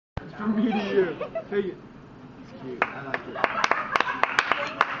From me to you. Take it. It's cute. I like it.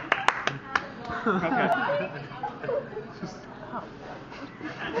 Okay. Just stop.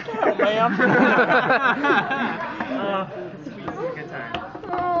 Ma'am. Sweet, it's a good time.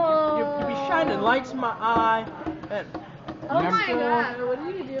 You be shining lights in my eye. And Oh my god, what are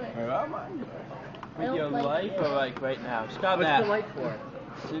you doing? with your life or like right now? Stop What's that. the light for?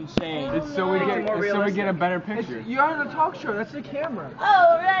 It's insane. It's so we get a better picture. You're on a talk show. That's the camera.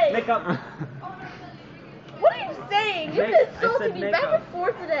 Oh, right. Makeup. What are you saying? You've been insulting me back and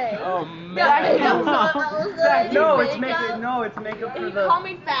forth today. Oh No, man. No, it's makeup. No, it's makeup for And you the. call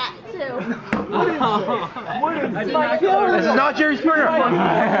me fat, too. What is I did this? not call her. This is not Jerry's Corner.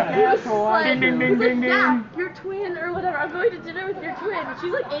 Like, Ding, ding, ding, ding, yeah, ding. your twin or whatever. I'm going to dinner with your twin.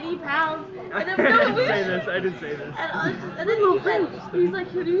 She's like 80 pounds. And then I didn't say this. I didn't say this. And then he's like,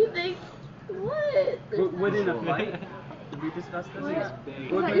 who do you think? What? What in a fight? Did we discuss this? Is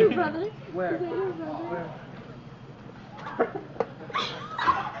that your brother? Where? Is that your brother?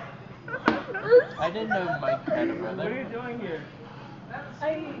 I didn't know Mike had a What are brother. you doing here?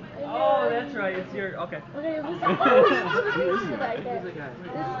 I Oh, that's right. It's your. Okay. Okay, listen. Oh, this is that guy. This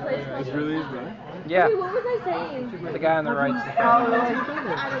place. This really is brother? Yeah, Okay, what was I saying? the guy on the right. I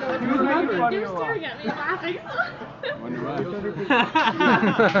don't know what you're staring at me laughing. Wonder why.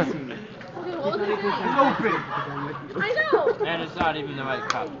 Okay, what was I saying? Open. I know. And it's not even the right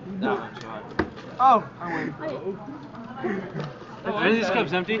cup. That one's right. Oh, I win. Are these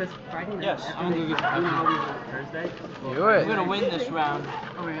cups empty? Friday night. Yes. I'm gonna go get Thursday. Do We're it. gonna win this round.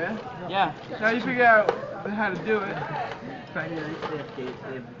 Oh yeah? Yeah. Now you figure out how to do it. Friday nights they have game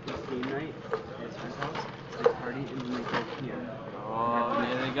night at his friend's house. They party and then they go here. Oh,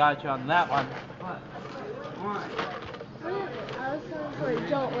 yeah, they got you on that one. What? Why? I was sorry,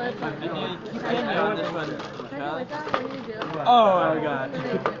 don't let And you keep getting me on this one, Can I do Charlie. like that? What do you do? Oh my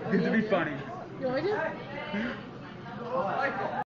god. Good to be funny. You want me to?